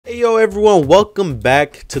Hey yo everyone, welcome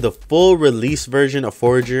back to the full release version of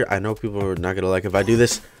Forager. I know people are not gonna like if I do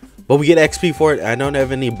this, but we get XP for it. I don't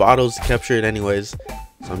have any bottles to capture it anyways,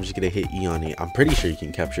 so I'm just gonna hit E on it. I'm pretty sure you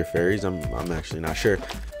can capture fairies. I'm actually not sure,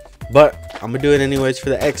 but I'm gonna do it anyways for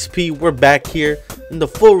the XP. We're back here in the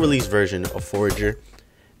full release version of Forager,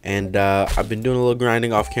 and I've been doing a little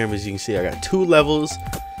grinding off camera. As you can see, I got 2 levels.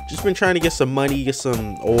 Just been trying to get some money, get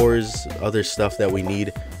some ores, other stuff that we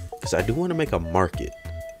need, because I do want to make a market.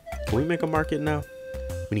 Can we make a market now?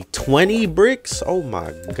 We need 20 bricks. Oh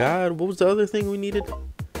my god, what was the other thing we needed?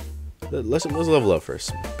 Let's level up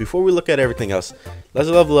first before we look at everything else. Let's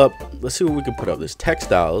level up. Let's see what we can put up. There's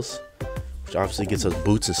textiles, which obviously gets us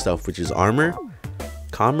boots and stuff, which is armor.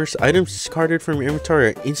 Commerce items discarded from your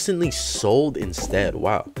inventory are instantly sold instead.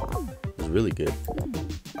 Wow, it's really good.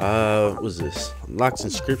 What was this? Unlocks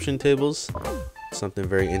inscription tables, something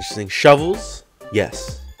very interesting. Shovels,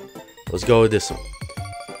 yes, let's go with this one.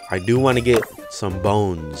 I do want to get some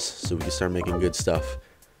bones so we can start making good stuff.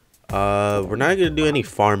 We're not gonna do any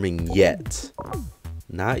farming yet.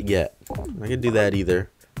 Not yet. I'm not gonna do that either.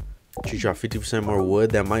 Tree drop 50% more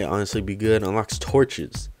wood. That might honestly be good. Unlocks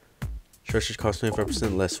torches. Structures cost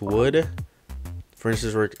 25% less wood. For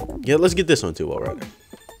instance, yeah, let's get this one too while we're at it.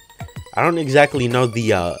 I don't exactly know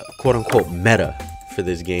the quote-unquote meta for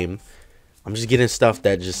this game. I'm just getting stuff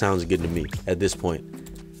that just sounds good to me at this point.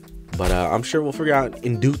 But I'm sure we'll figure out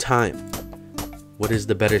in due time what is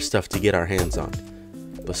the better stuff to get our hands on.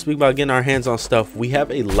 But speaking about getting our hands on stuff, we have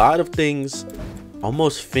a lot of things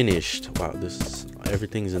almost finished. Wow,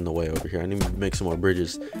 everything's in the way over here. I need to make some more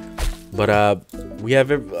bridges. But we have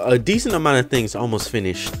a decent amount of things almost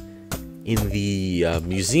finished in the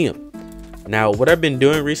museum. Now, what I've been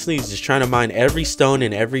doing recently is just trying to mine every stone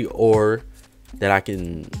and every ore that I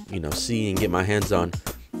can, see and get my hands on,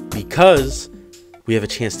 because we have a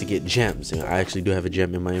chance to get gems. And I actually do have a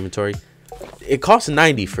gem in my inventory. It costs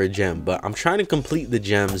 90 for a gem, but I'm trying to complete the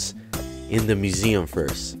gems in the museum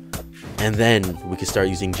first, and then we can start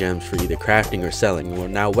using gems for either crafting or selling. Well,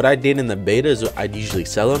 now what I did in the beta is I'd usually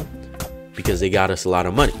sell them because they got us a lot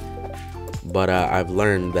of money, but I've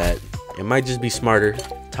learned that it might just be smarter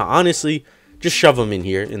to honestly just shove them in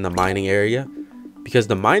here in the mining area, because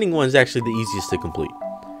the mining one is actually the easiest to complete.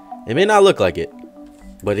 It may not look like it,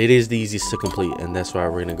 but it is the easiest to complete, and that's why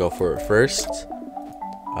we're gonna go for it first.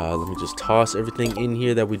 Let me just toss everything in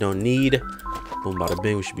here that we don't need. Boom, bada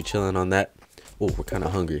bing. We should be chilling on that. Oh, we're kind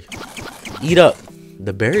of hungry. Eat up.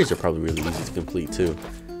 The berries are probably really easy to complete too,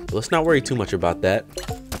 but let's not worry too much about that.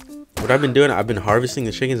 What I've been doing, I've been harvesting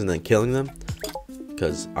the chickens and then killing them,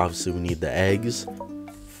 because obviously we need the eggs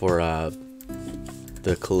for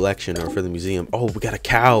the collection or for the museum. Oh, we got a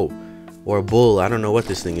cow or a bull. I don't know what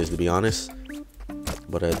this thing is, to be honest.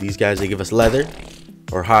 But these guys, they give us leather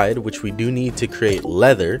or hide, which we do need to create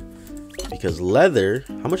leather, because leather,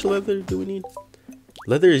 how much leather do we need?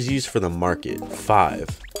 Leather is used for the market. 5.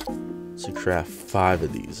 So craft 5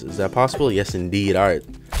 of these. Is that possible? Yes, indeed. All right.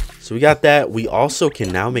 So we got that. We also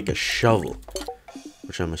can now make a shovel,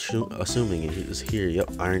 which I'm assuming is here.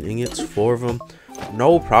 Yep. Iron ingots, 4 of them.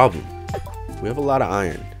 No problem. We have a lot of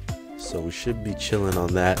iron, so we should be chilling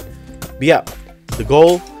on that. But yeah, the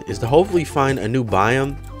goal is to hopefully find a new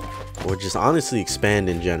biome, or just honestly expand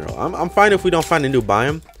in general. I'm fine if we don't find a new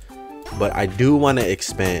biome, but I do want to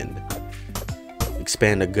expand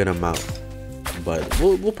a good amount. But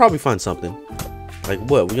we'll probably find something. Like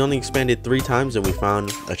what? We only expanded 3 times and we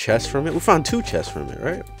found a chest from it. We found 2 chests from it,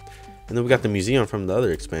 right? And then we got the museum from the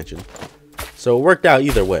other expansion. So it worked out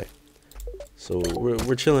either way. So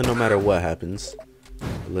we're chilling no matter what happens.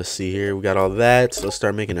 Let's see here. We got all that. So let's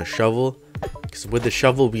start making a shovel. Because with the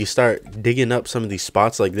shovel, we start digging up some of these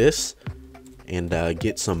spots like this and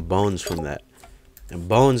get some bones from that. And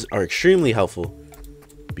bones are extremely helpful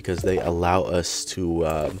because they allow us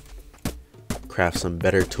to craft some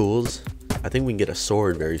better tools. I think we can get a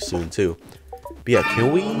sword very soon too. But yeah,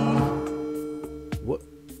 can we? What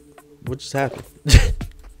just happened?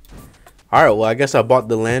 All right, well, I guess I bought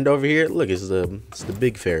the land over here. Look, it's the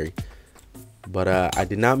big fairy. But I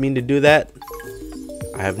did not mean to do that.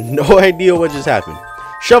 I have no idea what just happened.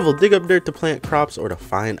 Shovel, dig up dirt to plant crops or to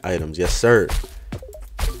find items. Yes, sir.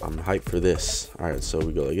 I'm hyped for this. All right, so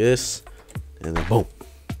we go like this, and then boom.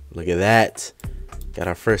 Look at that. Got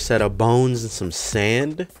our first set of bones and some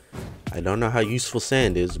sand. I don't know how useful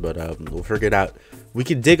sand is, but we'll figure it out. We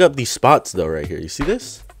can dig up these spots though, right here. You see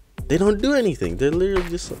this? They don't do anything. They're literally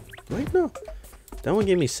just like, wait, no. That one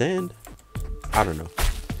gave me sand. I don't know.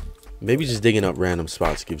 Maybe just digging up random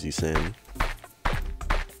spots gives you sand.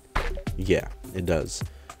 Yeah, it does.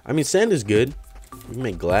 I mean, sand is good. We can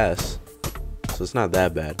make glass, so it's not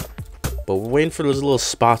that bad. But we're waiting for those little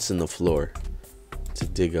spots in the floor to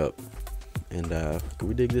dig up. And can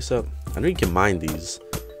we dig this up? I know you can mine these.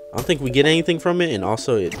 I don't think we get anything from it, and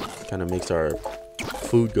also it kind of makes our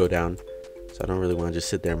food go down. So I don't really want to just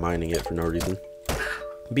sit there mining it for no reason.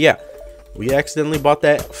 But yeah, we accidentally bought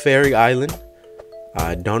that fairy island.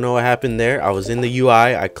 I don't know what happened there. I was in the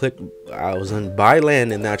UI, I was on buy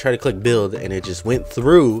land, and then I tried to click build, and it just went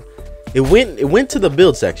through. It went to the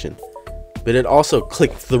build section, but it also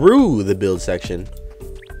clicked through the build section,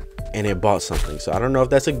 and it bought something. So I don't know if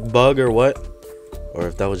that's a bug or what, or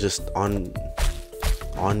if that was just on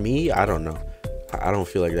me. I don't know. I don't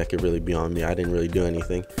feel like that could really be on me. I didn't really do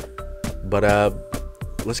anything. But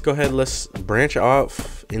let's go ahead. Let's branch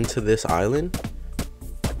off into this island.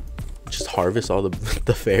 Just harvest all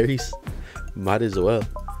the fairies. Might as well.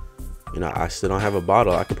 You know, I still don't have a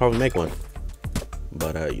bottle. I could probably make one.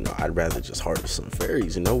 But you know, I'd rather just harvest some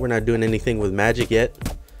fairies. You know, we're not doing anything with magic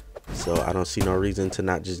yet, so I don't see no reason to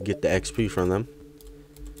not just get the XP from them.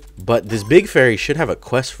 But this big fairy should have a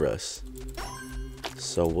quest for us,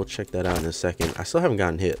 so we'll check that out in a second. I still haven't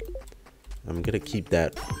gotten hit. I'm gonna keep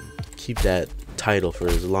that title for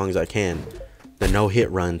as long as I can. The no hit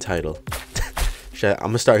run title. I'm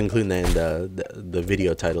gonna start including that in the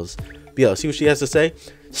video titles. But yeah, let's see what she has to say.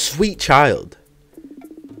 Sweet child,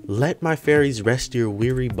 let my fairies rest your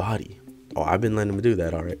weary body. Oh, I've been letting them do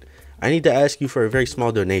that. All right. I need to ask you for a very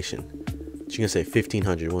small donation. She's gonna say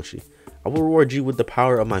 1,500, won't she? I will reward you with the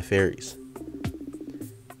power of my fairies.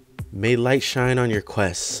 May light shine on your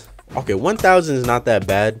quests. Okay, 1,000 is not that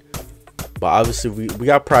bad, but obviously we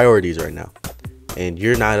got priorities right now, and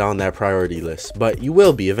you're not on that priority list, but you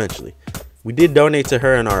will be eventually. We did donate to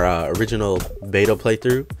her in our original beta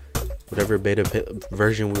playthrough, whatever beta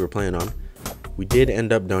version we were playing on. We did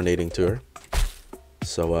end up donating to her.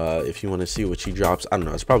 So if you want to see what she drops, I don't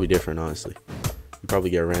know. It's probably different, honestly. You probably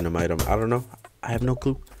get a random item. I don't know. I have no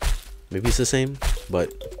clue. Maybe it's the same.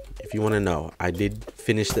 But if you want to know, I did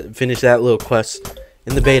finish that little quest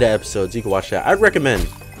in the beta episodes. You can watch that. I'd recommend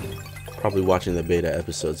probably watching the beta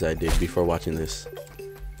episodes I did before watching this,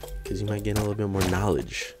 because you might gain a little bit more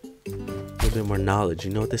knowledge. A little bit more knowledge.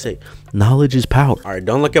 You know what they say? Knowledge is power. All right,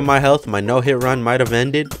 don't look at my health. My no-hit run might have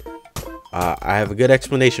ended. I have a good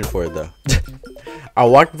explanation for it, though. I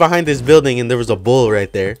walked behind this building, and there was a bull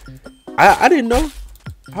right there. I didn't know.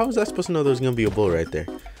 How was I supposed to know there was going to be a bull right there?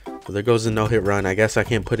 So there goes the no-hit run. I guess I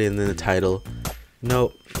can't put it in the title.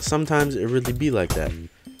 No, sometimes it really be like that.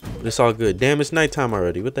 But it's all good. Damn, it's nighttime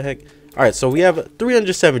already. What the heck? All right, so we have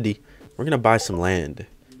 370. We're going to buy some land.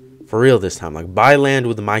 For real this time, like buy land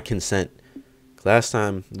with my consent. Last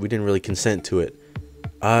time we didn't really consent to it.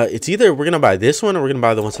 It's either we're gonna buy this one or we're gonna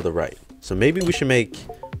buy the ones to the right. So maybe we should make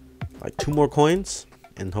like 2 more coins,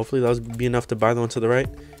 and hopefully that'll be enough to buy the one to the right.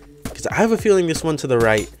 Because I have a feeling this one to the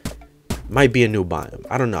right might be a new biome.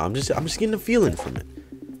 I don't know. I'm just getting a feeling from it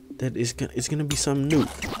that it's gonna be something new.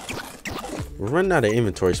 We're running out of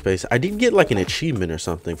inventory space. I did get like an achievement or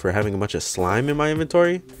something for having a bunch of slime in my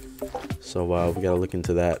inventory. So we gotta look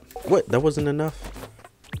into that. What? That wasn't enough?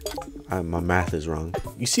 My math is wrong.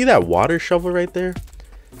 You see that water shovel right there?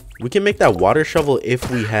 We can make that water shovel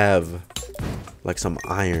if we have like some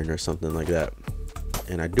iron or something like that.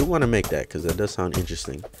 And I do want to make that because that does sound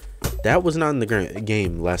interesting. That was not in the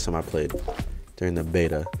game last time I played during the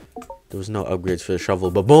beta. There was no upgrades for the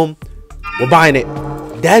shovel, but boom, we're buying it.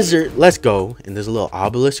 Desert, let's go. And there's a little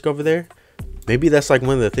obelisk over there. Maybe that's like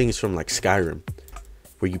one of the things from like Skyrim,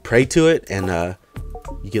 where you pray to it and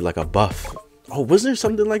you get like a buff. Oh, wasn't there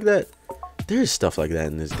something like that? There's stuff like that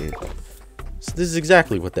in this game. So this is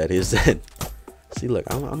exactly what that is then. See, look,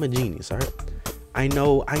 I'm a genius, all right? I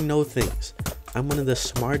know things. I'm one of the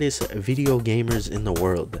smartest video gamers in the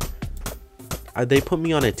world. They put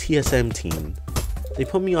me on a TSM team. They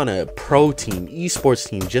put me on a pro team, esports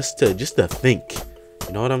team, just to think.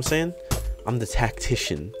 You know what I'm saying? I'm the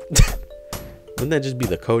tactician. Wouldn't that just be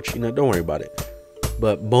the coach? You know, don't worry about it.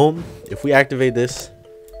 But boom, if we activate this,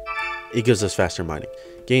 it gives us faster mining.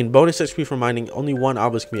 Gain bonus XP from mining. Only 1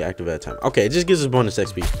 obelisk can be active at a time. Okay, it just gives us bonus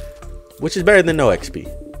XP, which is better than no XP.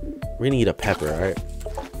 We're gonna eat a pepper, all right?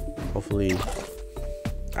 Hopefully,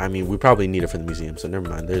 I mean, we probably need it for the museum, so never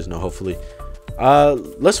mind. There's no hopefully.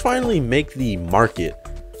 Let's finally make the market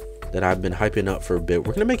that I've been hyping up for a bit.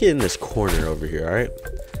 We're gonna make it in this corner over here, all right?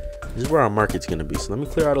 This is where our market's gonna be. So let me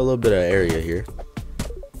clear out a little bit of area here,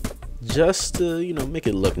 just to, you know, make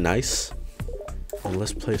it look nice. And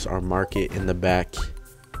let's place our market in the back.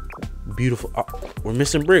 Beautiful. Oh, we're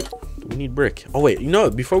missing brick. We need brick. Oh wait, you know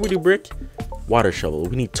what? Before we do brick, water shovel.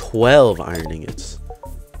 We need 12 iron ingots.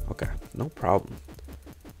 Okay, no problem.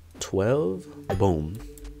 12. Boom.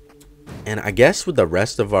 And I guess with the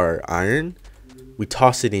rest of our iron, we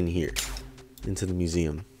toss it in here into the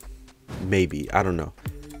museum. Maybe, I don't know.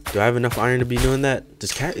 Do I have enough iron to be doing that?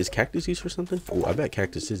 Is cactus used for something? Oh, I bet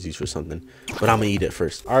cactus is used for something, but I'm gonna eat it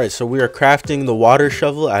first. All right, so we are crafting the water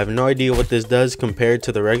shovel. I have no idea what this does compared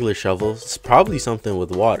to the regular shovel. It's probably something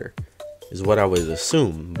with water is what I would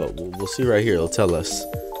assume, but we'll see right here. It'll tell us.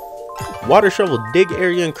 Water shovel, dig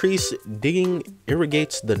area increase. Digging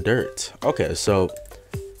irrigates the dirt. Okay, so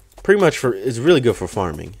pretty much it's really good for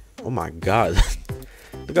farming. Oh my God.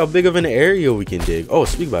 Look how big of an area we can dig. Oh,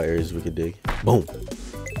 speak about areas we can dig. Boom.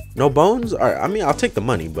 No bones? All right, I mean, I'll take the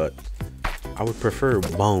money, but I would prefer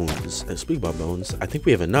bones. And speak about bones, I think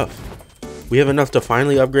we have enough. We have enough to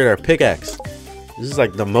finally upgrade our pickaxe. This is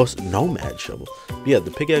like the most nomad shovel. But yeah,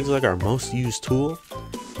 the pickaxe is like our most used tool.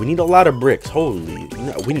 We need a lot of bricks. Holy,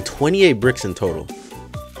 we need 28 bricks in total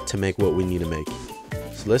to make what we need to make.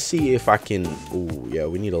 So let's see if I can. Oh yeah,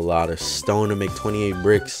 we need a lot of stone to make 28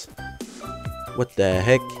 bricks. What the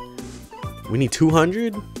heck? We need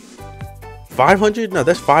 200? 500? No,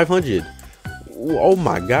 that's 500. Oh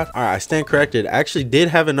my God. All right, I stand corrected. I actually did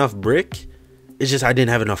have enough brick. It's just I didn't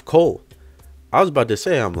have enough coal. I was about to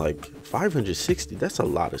say, I'm like, 560. That's a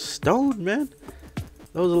lot of stone, man.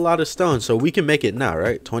 That was a lot of stone. So we can make it now,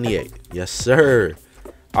 right? 28. Yes, sir.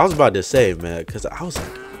 I was about to say, man, because I was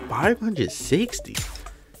like, 560.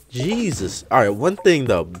 Jesus. All right, one thing,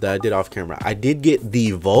 though, that I did off camera. I did get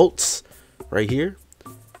the vaults right here.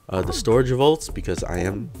 The storage vaults, because I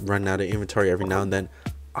am running out of inventory every now and then.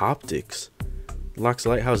 Optics. Unlocks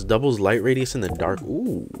lighthouse, doubles light radius in the dark.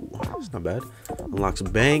 Ooh, that's not bad. Unlocks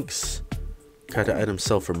banks. Cut the item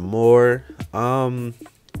sell for more.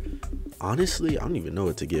 Honestly, I don't even know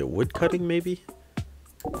what to get. Wood cutting, maybe?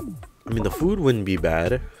 I mean, the food wouldn't be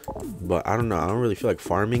bad, but I don't know. I don't really feel like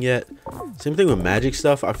farming yet. Same thing with magic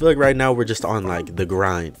stuff. I feel like right now we're just on like the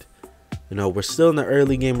grind. You know, we're still in the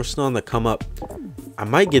early game. We're still on the come up. I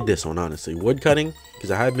might get this one, honestly. Wood cutting, because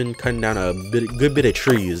I have been cutting down a good bit of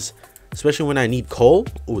trees, especially when I need coal.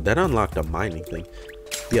 Oh, that unlocked a mining thing.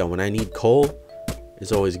 Yeah, when I need coal,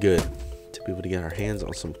 it's always good to be able to get our hands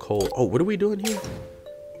on some coal. Oh, what are we doing here?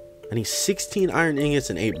 I need 16 iron ingots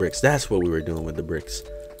and 8 bricks. That's what we were doing with the bricks.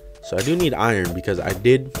 So I do need iron, because I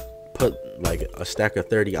did put like a stack of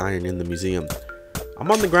 30 iron in the museum. I'm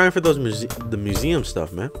on the grind for those the museum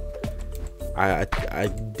stuff, man. I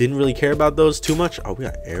didn't really care about those too much. Oh, we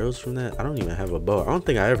got arrows from that. I don't even have a bow. I don't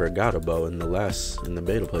think I ever got a bow in the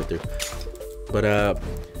beta playthrough. But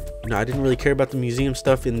you know, I didn't really care about the museum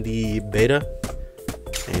stuff in the beta,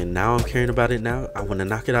 and now I'm caring about it now. I want to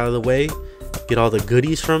knock it out of the way, get all the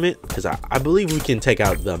goodies from it, because I believe we can take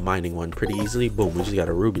out the mining one pretty easily. Boom, we just got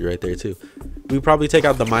a ruby right there too. We probably take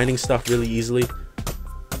out the mining stuff really easily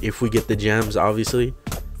if we get the gems, obviously.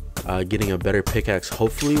 Getting a better pickaxe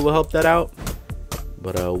hopefully will help that out,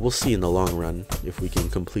 but we'll see in the long run if we can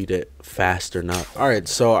complete it fast or not. All right,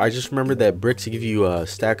 so I just remembered that bricks give you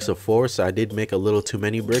stacks of 4, so I did make a little too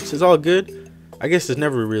many bricks. It's all good. I guess it's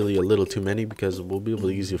never really a little too many, because we'll be able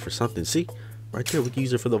to use it for something. See, right there, we can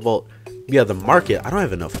use it for the vault. Yeah, the market, I don't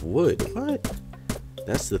have enough wood. What?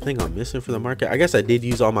 That's the thing I'm missing for the market. I guess I did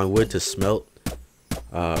use all my wood to smelt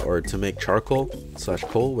or to make charcoal /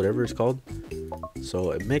 coal, whatever it's called.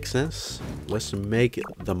 So it makes sense. Let's make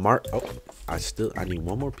the oh, I need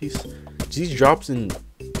one more piece. These drops in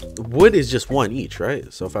wood is just 1 each,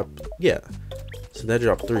 right? So if yeah, so that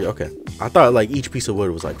dropped 3. Okay, I thought like each piece of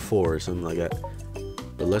wood was like 4 or something like that.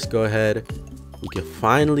 But let's go ahead. We can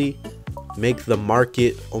finally make the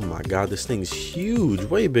market. Oh my God, this thing's huge,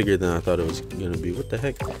 way bigger than I thought it was gonna be. What the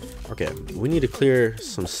heck? Okay, we need to clear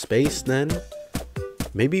some space then.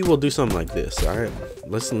 Maybe we'll do something like this. All right,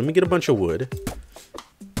 let me get a bunch of wood.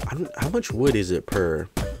 How much wood is it per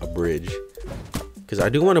a bridge? Because I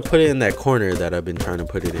do want to put it in that corner that I've been trying to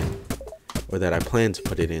put it in, or that I plan to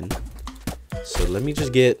put it in. So let me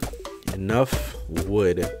just get enough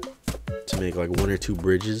wood to make like 1 or 2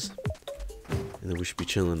 bridges, and then we should be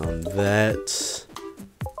chilling on that.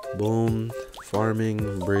 Boom,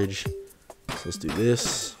 farming bridge. So let's do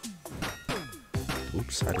this.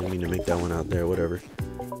 Oops, I didn't mean to make that one out there. Whatever.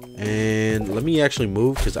 And let me actually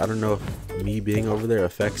move, because I don't know if me being over there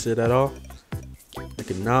affects it at all.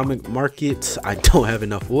 Economic market. I don't have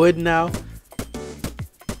enough wood now.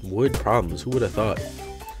 Wood problems. Who would have thought?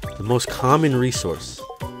 The most common resource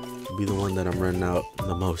would be the one that I'm running out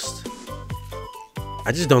the most.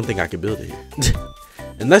 I just don't think I can build it here.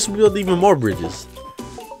 Unless we build even more bridges,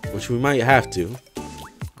 which we might have to.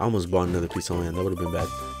 I almost bought another piece of land. That would have been bad.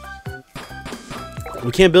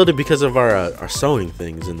 We can't build it because of our sewing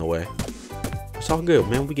things in the way. It's all good,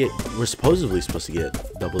 man. We're supposedly supposed to get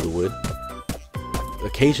double the wood.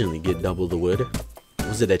 occasionally get double the wood.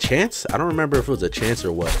 Was it a chance? I don't remember if it was a chance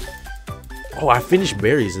or what. Oh, I finished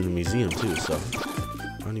berries in the museum too, so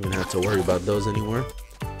I don't even have to worry about those anymore.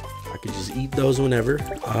 I could just eat those whenever.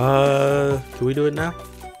 Can we do it now?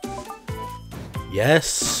 Yes,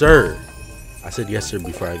 sir. I said yes, sir,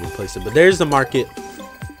 before I even placed it. But there's the market.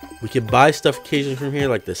 We can buy stuff occasionally from here,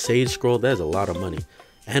 like the sage scroll. That's a lot of money.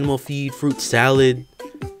 Animal feed, fruit salad.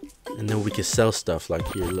 And then we can sell stuff like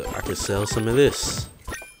here. Look, I can sell some of this.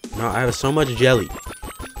 No, I have so much jelly.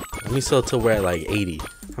 Let me sell it till we're at like 80.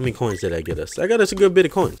 How many coins did I get us? I got us a good bit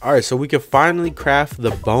of coins. All right, so we can finally craft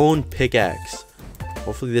the bone pickaxe.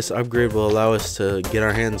 Hopefully this upgrade will allow us to get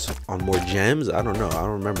our hands on more gems. I don't know. I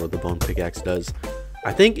don't remember what the bone pickaxe does.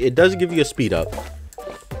 I think it does give you a speed up.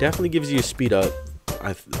 Definitely gives you a speed up.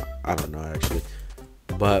 I don't know actually.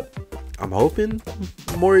 But I'm hoping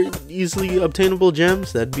more easily obtainable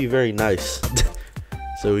gems. That'd be very nice.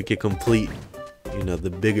 So we could complete, you know, the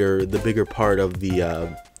bigger part of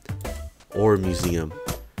the ore museum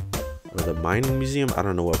or the mining museum. I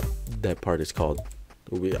don't know what that part is called.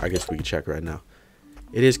 I guess we can check right now.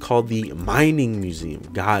 It is called the mining museum.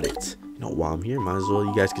 Got it. You know, while I'm here, might as well,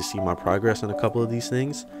 you guys can see my progress on a couple of these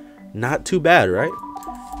things. Not too bad, right?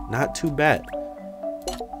 Not too bad.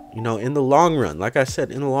 You know, in the long run, like I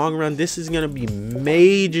said, in the long run, this is gonna be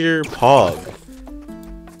major pog.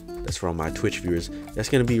 That's for all my Twitch viewers. That's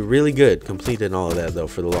gonna be really good completing all of that though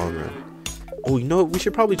for the long run. Oh, you know what? We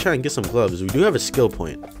should probably try and get some gloves. We do have a skill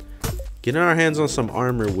point. Getting our hands on some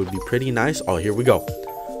armor would be pretty nice. Oh, here we go.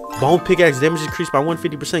 Bone pickaxe damage increased by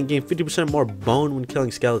 150%. Gain 50% more bone when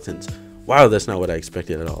killing skeletons. Wow, that's not what I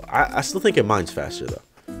expected at all. I still think it mines faster though.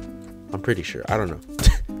 I'm pretty sure. I don't know.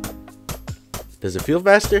 Does it feel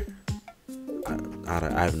faster? I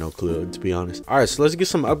have no clue, to be honest. All right, so let's get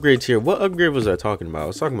some upgrades here. What upgrade was I talking about? I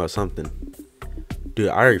was talking about something. Dude,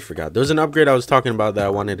 I already forgot. There was an upgrade I was talking about that I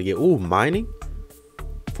wanted to get. Ooh, mining?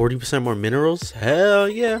 40% more minerals? Hell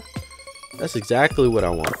yeah. That's exactly what I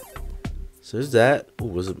want. So there's that. Oh,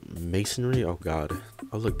 was it masonry? Oh god.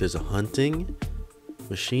 Oh look, there's a hunting,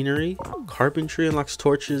 machinery, carpentry unlocks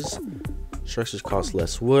torches, structures cost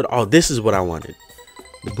less wood. Oh, this is what I wanted.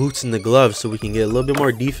 The boots and the gloves, so we can get a little bit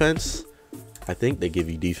more defense. I think they give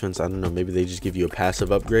you defense. I don't know. Maybe they just give you a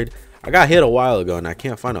passive upgrade. I got hit a while ago and I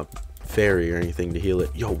can't find a fairy or anything to heal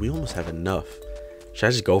it. Yo, we almost have enough. Should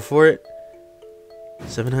I just go for it?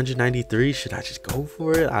 793. Should I just go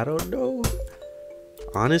for it? I don't know.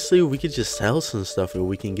 Honestly, we could just sell some stuff and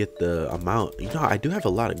we can get the amount. You know, I do have a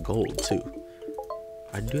lot of gold too.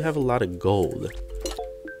 I do have a lot of gold.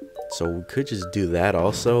 So we could just do that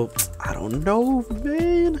also. I don't know,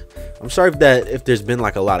 man. I'm sorry if there's been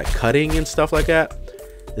like a lot of cutting and stuff like that.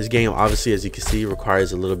 This game, obviously, as you can see,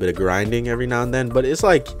 requires a little bit of grinding every now and then. But it's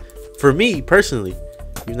like, for me personally,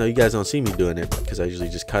 even though you guys don't see me doing it because I usually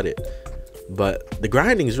just cut it. But the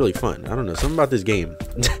grinding is really fun. I don't know, something about this game.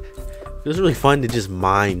 It was really fun to just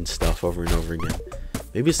mine stuff over and over again.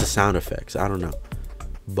 Maybe it's the sound effects. I don't know.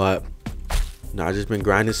 But no, I've just been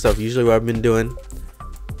grinding stuff. Usually what I've been doing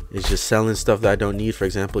is just selling stuff that I don't need. For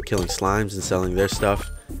example, killing slimes and selling their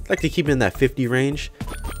stuff. I like to keep it in that 50 range.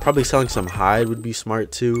 Probably selling some hide would be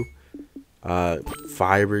smart too.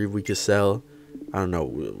 Fiber we could sell. I don't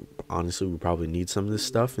know. Honestly, we probably need some of this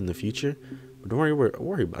stuff in the future. But don't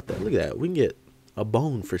worry about that. Look at that. We can get a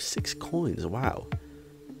bone for 6 coins. Wow.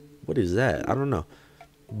 What is that? I don't know.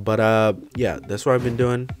 But yeah, that's what I've been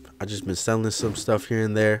doing. I've just been selling some stuff here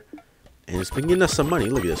and there, and it's been getting us some money.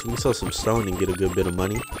 Look at this. We can sell some stone and get a good bit of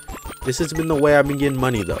money. This has been the way I've been getting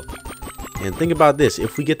money though. And think about this.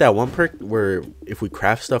 If we get that one perk where if we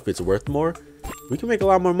craft stuff it's worth more, we can make a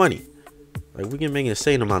lot more money. Like we can make an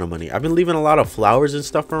insane amount of money. I've been leaving a lot of flowers and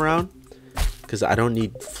stuff around because I don't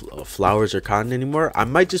need flowers or cotton anymore. I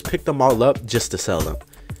might just pick them all up just to sell them.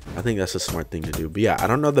 I think that's a smart thing to do. But yeah, I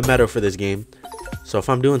don't know the meta for this game. So if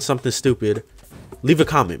I'm doing something stupid, leave a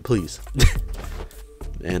comment, please.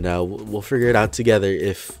 And we'll figure it out together.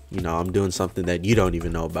 If, you know, I'm doing something that you don't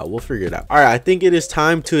even know about, we'll figure it out. All right, I think it is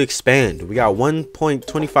time to expand. We got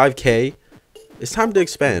 1.25k. It's time to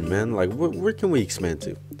expand, man. Like, where can we expand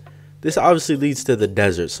to? This obviously leads to the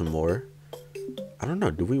desert some more. I don't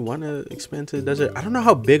know. Do we want to expand to the desert? I don't know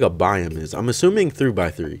how big a biome is. I'm assuming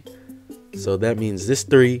 3x3. So that means this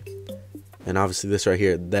 3, and obviously this right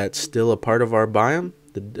here, that's still a part of our biome,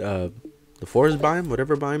 the forest biome,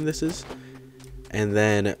 whatever biome this is. And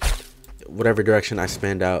then whatever direction I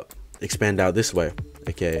expand out this way,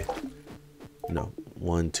 okay, you know,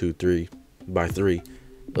 1, 2, 3 by 3,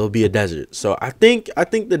 it'll be a desert. So I think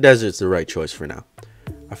the desert's the right choice for now.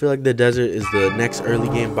 I feel like the desert is the next early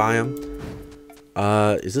game biome.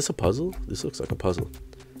 Is this a puzzle? This looks like a puzzle.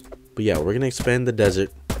 But yeah, we're gonna expand the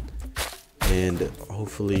desert and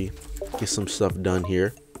hopefully get some stuff done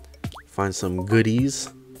here. Find some goodies.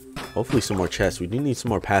 Hopefully some more chests. We do need some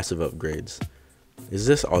more passive upgrades. Is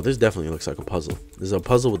this? Oh, this definitely looks like a puzzle. Is it a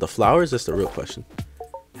puzzle with the flowers? That's the real question.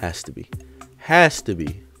 Has to be. Has to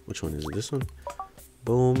be. Which one is it? This one?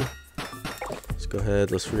 Boom. Let's go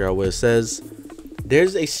ahead. Let's figure out what it says.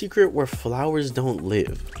 There's a secret where flowers don't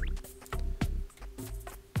live.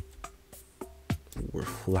 Where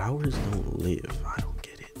flowers don't live. I don't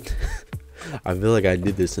get it. I feel like I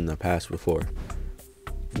did this in the past before.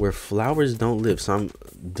 Where flowers don't live.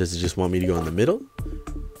 Does it just want me to go in the middle?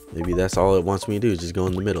 Maybe that's all it wants me to do, is just go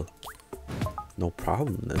in the middle. No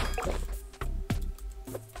problem then.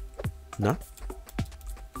 No?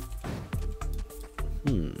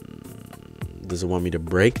 Does it want me to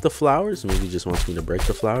break the flowers? Maybe it just wants me to break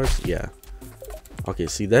the flowers? Yeah. Okay,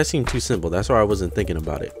 see, that seemed too simple. That's why I wasn't thinking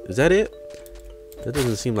about it. Is that it? That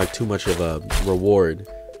doesn't seem like too much of a reward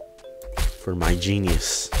for my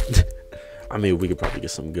genius. I mean, we could probably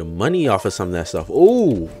get some good money off of some of that stuff.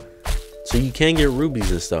 Oh! So you can get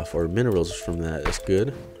rubies and stuff or minerals from that. That's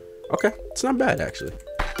good. Okay, it's not bad actually.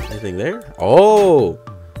 Anything there? Oh,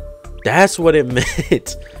 that's what it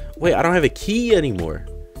meant. Wait, I don't have a key anymore.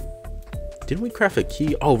 Didn't we craft a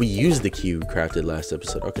key? Oh, we used the key we crafted last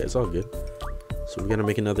episode. Okay, it's all good. So we're gonna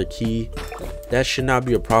make another key. That should not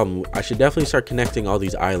be a problem. I should definitely start connecting all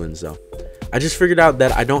these islands though. I just figured out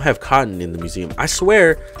that I don't have cotton in the museum. I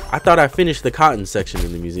swear, I thought I finished the cotton section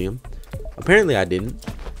in the museum. Apparently I didn't.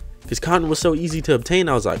 Because cotton was so easy to obtain,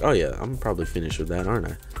 I was like, oh yeah, I'm probably finished with that, aren't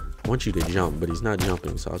I? I want you to jump, but he's not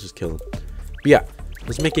jumping, so I'll just kill him. But yeah,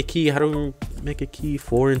 let's make a key. How do we make a key?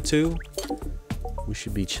 4 and 2. We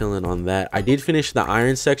should be chilling on that. I did finish the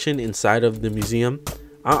iron section inside of the museum.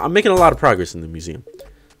 I'm making a lot of progress in the museum.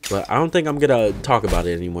 But I don't think I'm going to talk about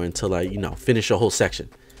it anymore until I, finish a whole section.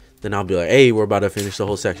 Then I'll be like, hey, we're about to finish the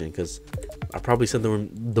whole section, because I probably said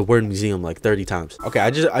the word museum like 30 times. Okay,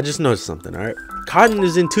 I just noticed something, all right? Cotton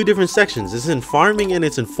is in 2 different sections. It's in farming and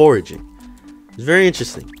it's in foraging. It's very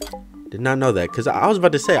interesting. Did not know that, because I was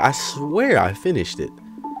about to say, I swear I finished it.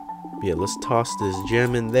 But yeah, let's toss this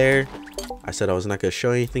gem in there. I said I was not going to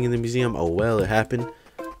show anything in the museum. Oh, well, it happened.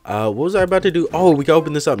 What was I about to do? Oh, we can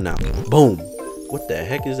open this up now. Boom. What the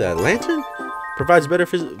heck is that? Lantern? Provides better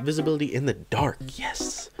visibility in the dark.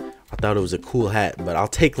 Yes. I thought it was a cool hat, but I'll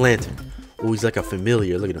take lantern. Oh, he's like a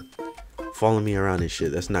familiar. Look at him. Following me around and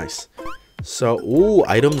shit. That's nice. So, ooh,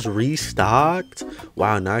 items restocked.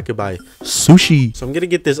 Wow, now I could buy sushi. So I'm going to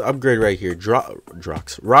get this upgrade right here.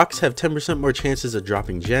 Rocks have 10% more chances of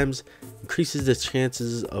dropping gems. Increases the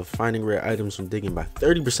chances of finding rare items from digging by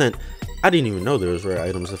 30%. I didn't even know there was rare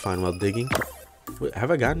items to find while digging. Wait, have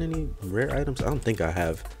I gotten any rare items? I don't think I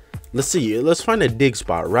have. Let's see. Let's find a dig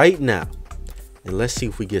spot right now. And let's see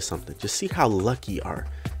if we get something. Just see how lucky our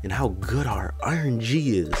and how good our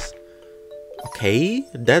RNG is. Okay,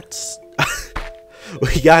 that's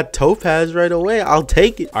we got topaz right away. I'll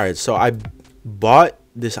take it. All right, so I bought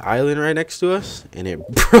this island right next to us and it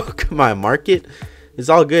broke my market. It's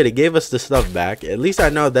all good. It gave us the stuff back. At least I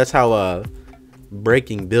know that's how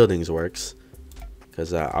breaking buildings works,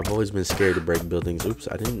 because I've always been scared to break buildings. Oops,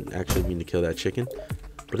 I didn't actually mean to kill that chicken,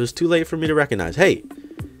 but it was too late for me to recognize. Hey,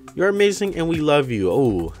 you're amazing and we love you.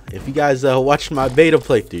 Oh, if you guys watched my beta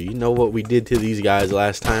playthrough, you know what we did to these guys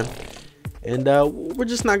last time. And we're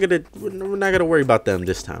not gonna worry about them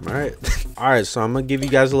this time. All right. All right, so I'm gonna give you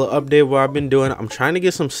guys a little update of what I've been doing. I'm trying to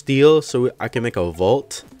get some steel so I can make a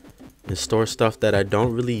vault and store stuff that I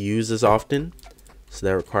don't really use as often. So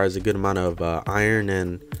that requires a good amount of iron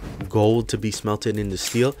and gold to be smelted into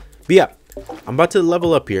steel. But yeah, I'm about to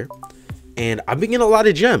level up here and I've been getting a lot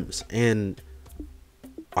of gems, and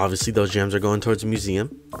obviously those gems are going towards the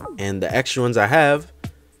museum, and the extra ones I have,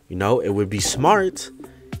 it would be smart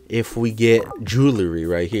if we get jewelry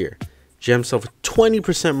right here. Gems sell for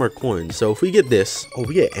 20% more coins. So if we get this, oh,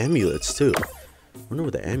 we get amulets too. I wonder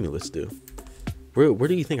what the amulets do. Where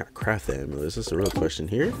do you think I craft the amulets? That's a real question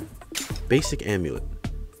here. Basic amulet.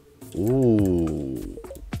 Ooh.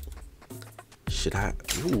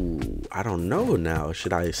 I don't know now.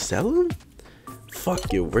 Should I sell them?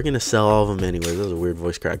 Fuck you. We're gonna sell all of them anyways. That was a weird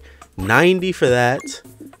voice crack. 90 for that,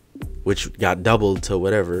 which got doubled to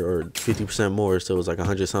whatever, or 50% more, so it was like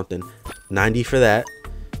 100 something. 90 for that,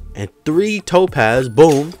 and 3 topaz.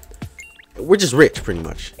 Boom. We're just rich pretty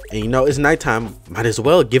much. And it's nighttime. Might as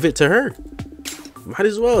well give it to her. Might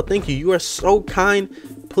as well. Thank you. You are so kind.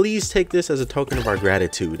 Please take this as a token of our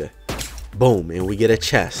gratitude. Boom. And we get a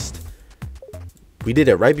chest. We did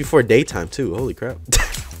it right before daytime too. Holy crap.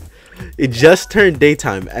 It just turned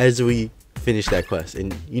daytime as we finished that quest.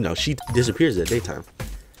 And she disappears at daytime.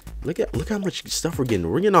 Look how much stuff we're getting.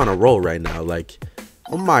 We're getting on a roll right now. Like,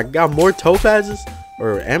 oh my god, more topazes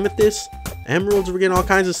or amethysts, emeralds. We're getting all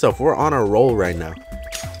kinds of stuff. We're on a roll right now.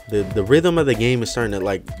 The rhythm of the game is starting to,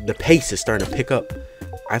 like, the pace is starting to pick up.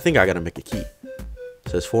 I think I gotta make a key. It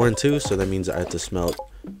says 4 and 2, so that means I have to smelt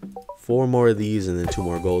 4 more of these and then 2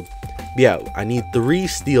 more gold. But yeah, I need 3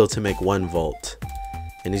 steel to make 1 vault.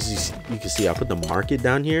 And as you can see, I put the market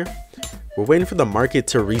down here. We're waiting for the market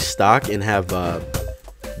to restock and have the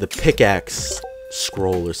pickaxe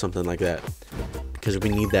scroll or something like that, because we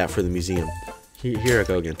need that for the museum. Here I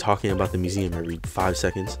go again, talking about the museum every 5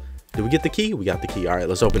 seconds. Did we get the key? We got the key. All right,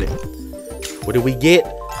 let's open it. What did we get?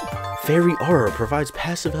 Fairy aura provides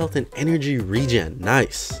passive health and energy regen.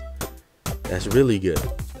 Nice. That's really good.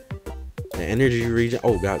 The energy regen.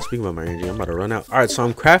 Oh god, speaking about my energy, I'm about to run out. All right, so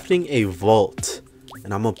I'm crafting a vault,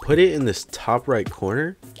 and I'm gonna put it in this top right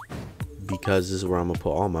corner, because this is where I'm gonna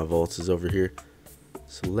put all my vaults, is over here.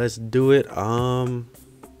 So let's do it.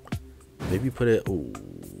 Maybe put it. Ooh,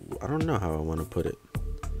 I don't know how I want to put it.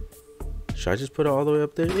 Should I just put it all the way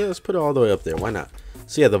up there? Yeah, let's put it all the way up there. Why not?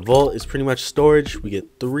 So yeah, the vault is pretty much storage. We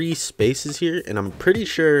get 3 spaces here, and I'm pretty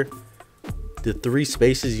sure the 3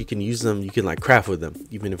 spaces, you can use them. You can like craft with them,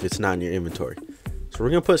 even if it's not in your inventory. So we're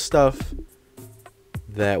gonna put stuff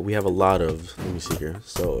that we have a lot of. Let me see here.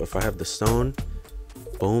 So if I have the stone,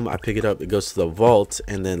 boom, I pick it up, it goes to the vault.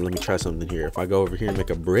 And then let me try something here. If I go over here and make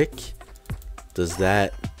a brick, does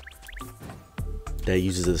that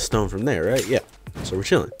uses the stone from there, right? Yeah, so we're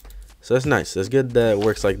chilling. So that's nice. That's good that it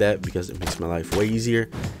works like that, because it makes my life way easier.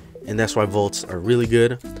 And that's why vaults are really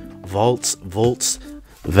good. Vaults,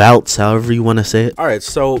 however you want to say it. All right,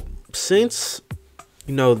 so since,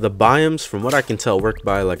 you know, the biomes, from what I can tell, work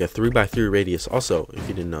by like a 3x3 radius. Also, if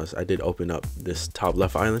you didn't notice, I did open up this top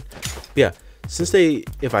left island. But yeah, since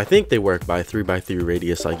if I think they work by 3x3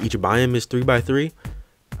 radius, like each biome is 3x3,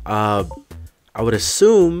 I would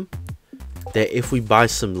assume that if we buy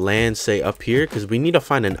some land, say up here, because we need to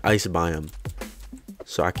find an ice biome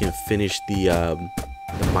so I can finish the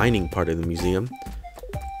mining part of the museum,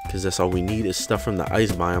 because that's all we need is stuff from the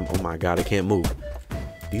ice biome. Oh my god, I can't move.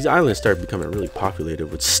 These islands start becoming really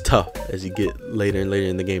populated with stuff as you get later and later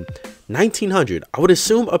in the game. 1900, I would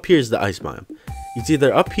assume up here is the ice biome. It's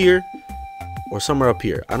either up here or somewhere up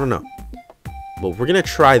here, I don't know, but we're gonna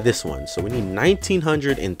try this one. So we need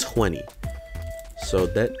 1920. So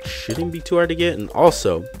that shouldn't be too hard to get. And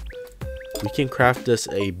also, we can craft us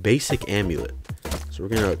a basic amulet. So we're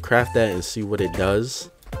gonna craft that and see what it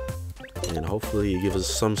does, and hopefully it gives us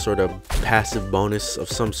some sort of passive bonus of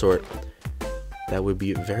some sort. That would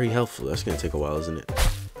be very helpful. That's gonna take a while, isn't it?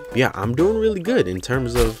 But yeah, I'm doing really good in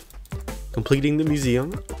terms of completing the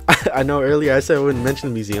museum. I know earlier I said I wouldn't mention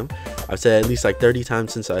the museum. I've said at least like 30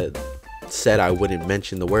 times since I said I wouldn't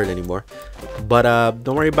mention the word anymore. But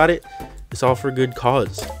don't worry about it. It's all for a good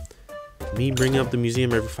cause. Me bringing up the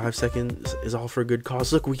museum every 5 seconds is all for a good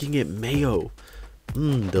cause. Look, we can get mayo.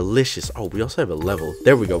 Delicious. Oh, we also have a level.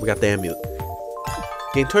 There we go. We got the amulet.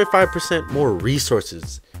 Gain 25% more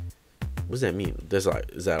resources. What does that mean? Is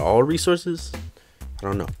that all resources? I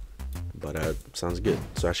don't know. But sounds good.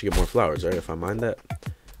 So I should get more flowers, right? If I mine that.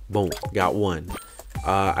 Boom. Got 1.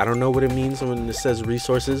 I don't know what it means when it says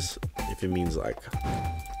resources. If it means like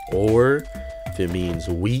ore, if it means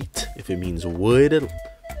wheat, if it means wood,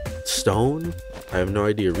 stone, I have no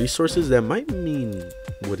idea. Resources, that might mean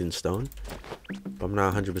wood and stone, but I'm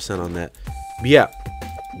not 100% on that. But yeah,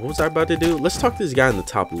 what was I about to do? Let's talk to this guy in the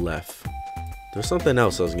top left. There's something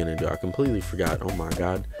else I was gonna do. I completely forgot. Oh my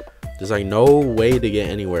god, there's like no way to get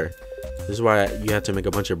anywhere. This is why you have to make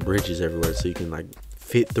a bunch of bridges everywhere, so you can like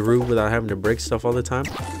fit through without having to break stuff all the time.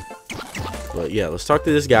 But yeah, let's talk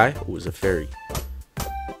to this guy who is a fairy.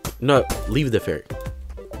 No, leave the fairy.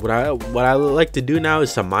 What I like to do now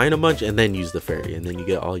is to mine a bunch and then use the fairy, and then you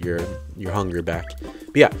get all your hunger back.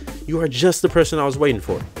 But yeah, you are just the person I was waiting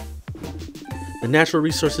for. The natural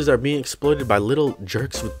resources are being exploited by little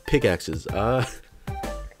jerks with pickaxes. I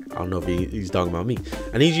don't know if he's talking about me.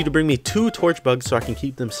 I need you to bring me 2 torch bugs so I can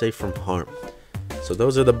keep them safe from harm. So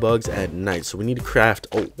those are the bugs at night. So we need to craft,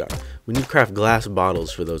 oh god, we need to craft glass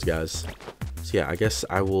bottles for those guys. So yeah, I guess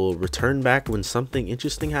I will return back when something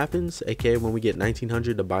interesting happens, aka when we get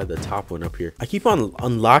 1900 to buy the top one up here. I keep on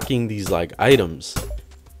unlocking these like items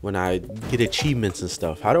when I get achievements and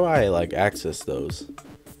stuff. How do I like access those?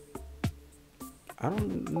 I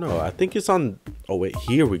don't know. I think it's on, oh wait,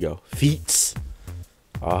 here we go. Feats.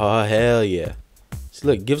 Oh hell yeah. See,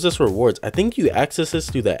 look, gives us rewards. I think you access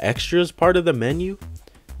this through the extras part of the menu,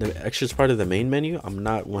 the extras part of the main menu. I'm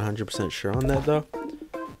not 100% sure on that though.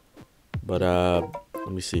 But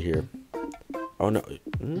let me see here. Oh no,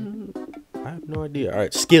 I have no idea. All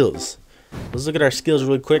right, skills. Let's look at our skills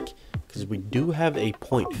really quick because we do have a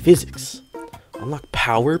point. Physics. Unlock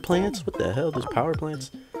power plants. What the hell? There's power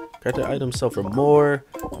plants. Craft the items, sell for more.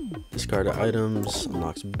 Discard the items.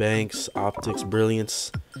 Unlocks banks, optics,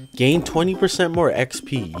 brilliance. Gain 20% more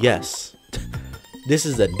XP. Yes. This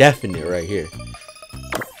is a definite right here.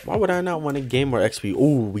 Why would I not want to gain more XP?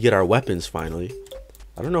 Ooh, we get our weapons finally.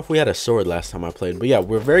 I don't know if we had a sword last time I played, but yeah,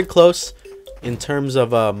 we're very close in terms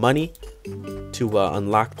of money to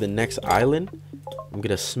unlock the next island. I'm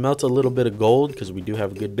gonna smelt a little bit of gold because we do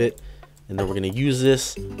have a good bit, and then we're gonna use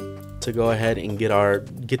this to go ahead and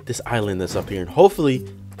get this island that's up here, and hopefully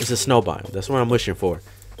it's a snow biome. That's what I'm wishing for,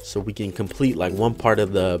 so we can complete like one part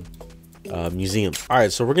of the museum. All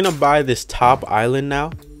right, so we're gonna buy this top island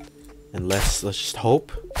now, and let's just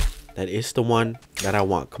hope that it's the one that I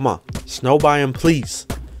want. Come on, snow biome, please.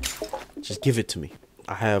 Just give it to me.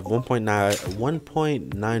 I have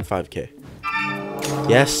 1.95k.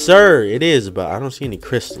 Yes, sir, it is, but I don't see any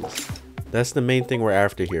crystals. That's the main thing we're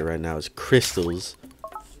after here right now is crystals,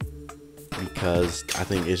 because I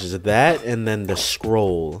think it's just that and then the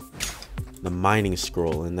scroll, the mining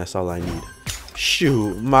scroll, and that's all I need.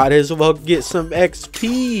 Shoot, might as well get some XP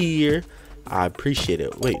here. I appreciate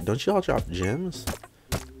it. Wait, don't y'all drop gems?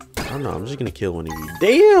 I don't know. I'm just gonna kill one of you.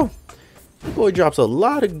 Damn, that boy drops a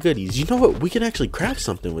lot of goodies. You know what? We can actually craft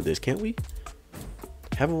something with this, can't we?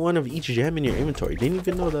 Having one of each gem in your inventory. Didn't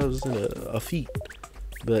even know that was a feat.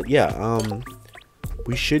 But yeah,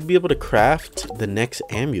 we should be able to craft the next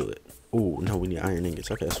amulet. Oh no, we need iron ingots.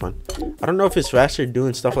 Okay, that's fine. I don't know if it's faster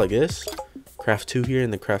doing stuff like this. Craft 2 here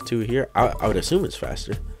and then craft 2 here. I would assume it's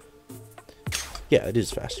faster. Yeah, it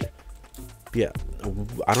is faster. Yeah,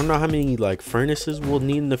 I don't know how many like furnaces we'll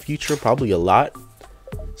need in the future. Probably a lot,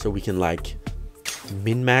 so we can like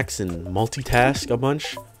min-max and multitask a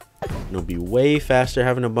bunch. It'll be way faster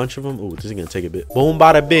having a bunch of them. Oh, this is gonna take a bit. Boom,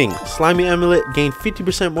 bada bing. Slimy amulet, gain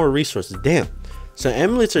 50% more resources. Damn. So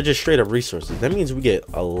amulets are just straight up resources. That means we get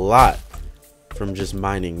a lot from just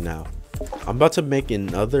mining now. I'm about to make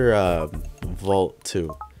another vault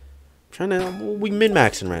too. We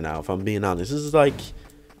min-maxing right now, if I'm being honest. This is like,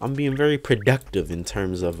 I'm being very productive in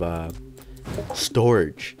terms of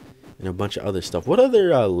storage and a bunch of other stuff. What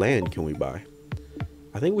other land can we buy?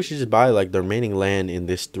 I think we should just buy like the remaining land in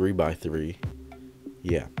this 3x3.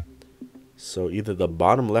 Yeah. So either the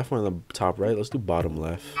bottom left or the top right. Let's do bottom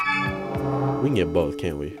left. We can get both,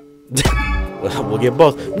 can't we? We'll get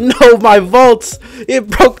both. No, my vaults! It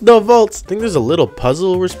broke the vaults. I think there's a little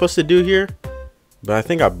puzzle we're supposed to do here. But I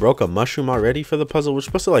think I broke a mushroom already for the puzzle. We're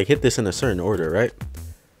supposed to like hit this in a certain order, right?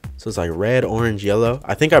 So it's like red, orange, yellow.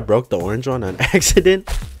 I think I broke the orange one on accident.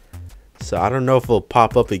 So I don't know if it'll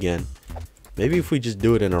pop up again. Maybe if we just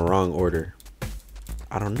do it in a wrong order.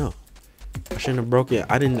 I don't know. I shouldn't have broke it.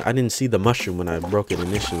 I didn't see the mushroom when I broke it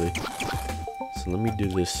initially. So let me do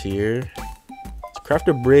this here. Let's craft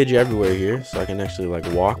a bridge everywhere here so I can actually like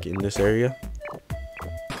walk in this area.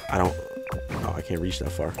 Oh, I can't reach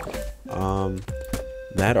that far.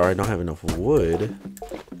 That or I don't have enough wood.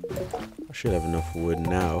 I should have enough wood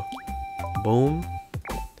now. Boom.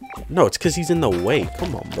 No, it's because he's in the way.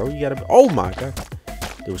 Come on, bro. You gotta. Oh my god.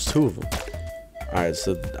 There was 2 of them. All right,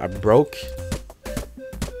 so I broke.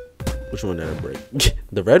 Which one did I break?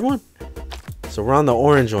 The red one? So we're on the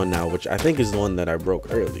orange one now, which I think is the one that I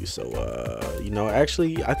broke early. So, you know,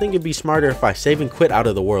 actually, I think it'd be smarter if I save and quit out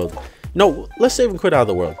of the world. No, let's save and quit out of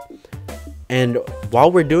the world. And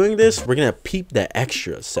while we're doing this, we're going to peep the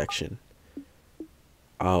extras section.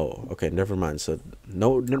 Oh, okay, never mind. So,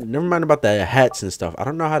 never mind about the hats and stuff. I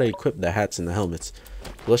don't know how to equip the hats and the helmets.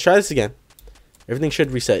 But let's try this again. Everything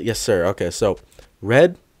should reset. Yes, sir. Okay, so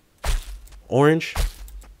red, orange.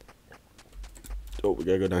 Oh, we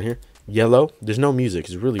gotta go down here. Yellow. There's no music.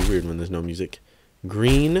 It's really weird when there's no music.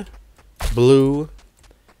 Green, blue,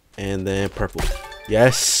 and then purple.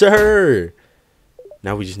 Yes, sir.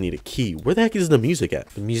 Now we just need a key. Where the heck is the music at?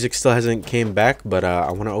 The music still hasn't came back, but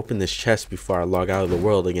I want to open this chest before I log out of the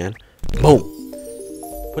world again. Boom.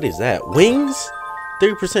 What is that? Wings?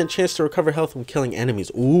 30% chance to recover health from killing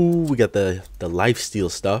enemies. Ooh, we got the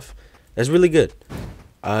lifesteal stuff. That's really good.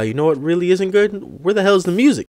 You know what really isn't good? Where the hell is the music?